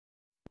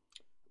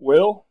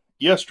Well,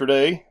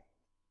 yesterday,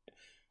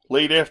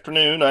 late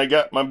afternoon, I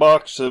got my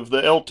box of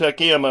the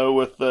L-Tech ammo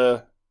with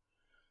the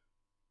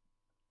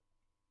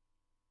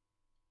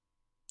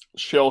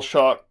shell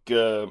shock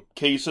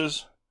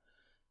cases.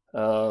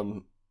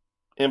 Um,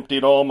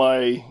 Emptied all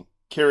my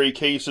carry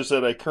cases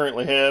that I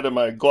currently had of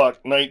my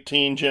Glock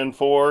 19 Gen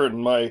 4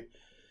 and my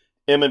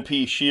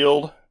M&P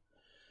Shield,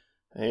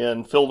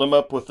 and filled them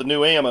up with the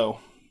new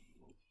ammo.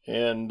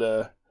 And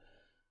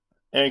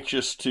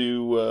anxious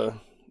to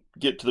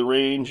get to the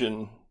range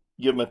and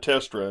give them a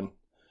test run.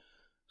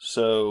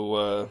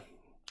 So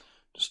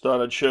just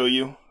thought I'd show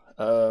you.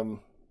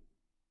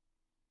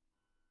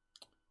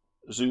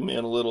 Zoom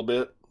in a little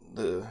bit.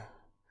 The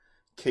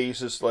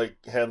cases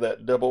have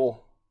that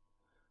double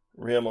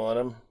rim on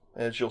them,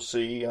 as you'll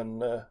see,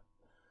 and the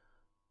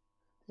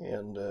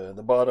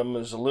bottom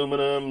is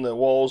aluminum. The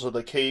walls of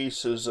the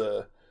case is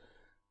I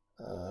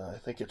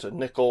think it's a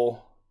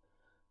nickel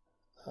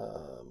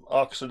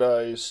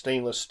oxidized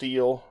stainless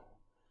steel,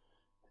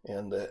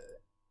 and the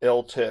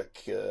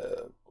L-Tech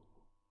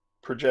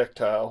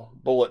projectile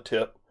bullet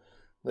tip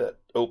that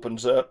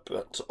opens up.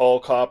 It's all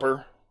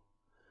copper,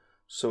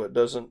 so it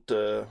doesn't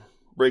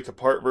break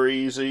apart very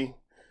easy.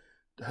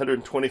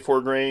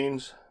 124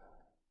 grains,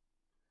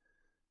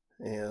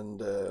 and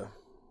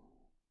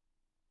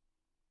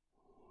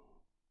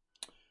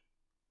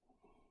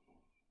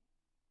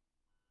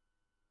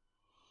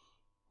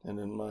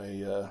then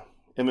my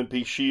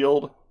M&P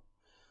Shield,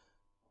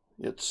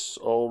 it's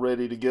all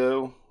ready to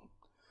go.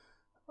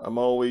 I'm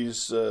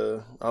always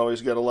got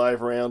a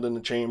live round in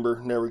the chamber,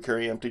 never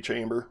carry empty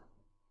chamber.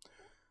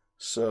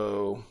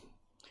 So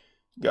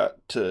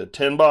got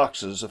 10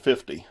 boxes of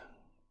 50.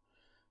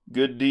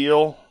 Good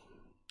deal.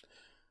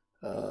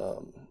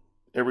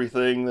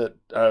 Everything that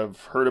I've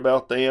heard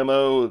about the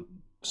ammo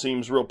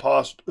seems real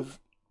positive.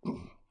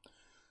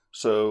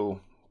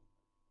 So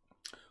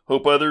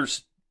hope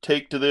others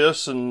take to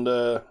this and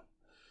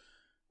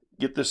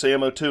get this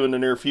ammo too in the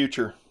near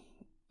future.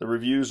 The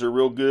reviews are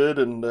real good,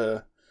 and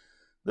the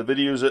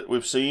videos that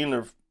we've seen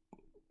have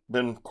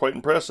been quite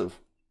impressive.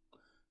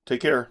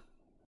 Take care.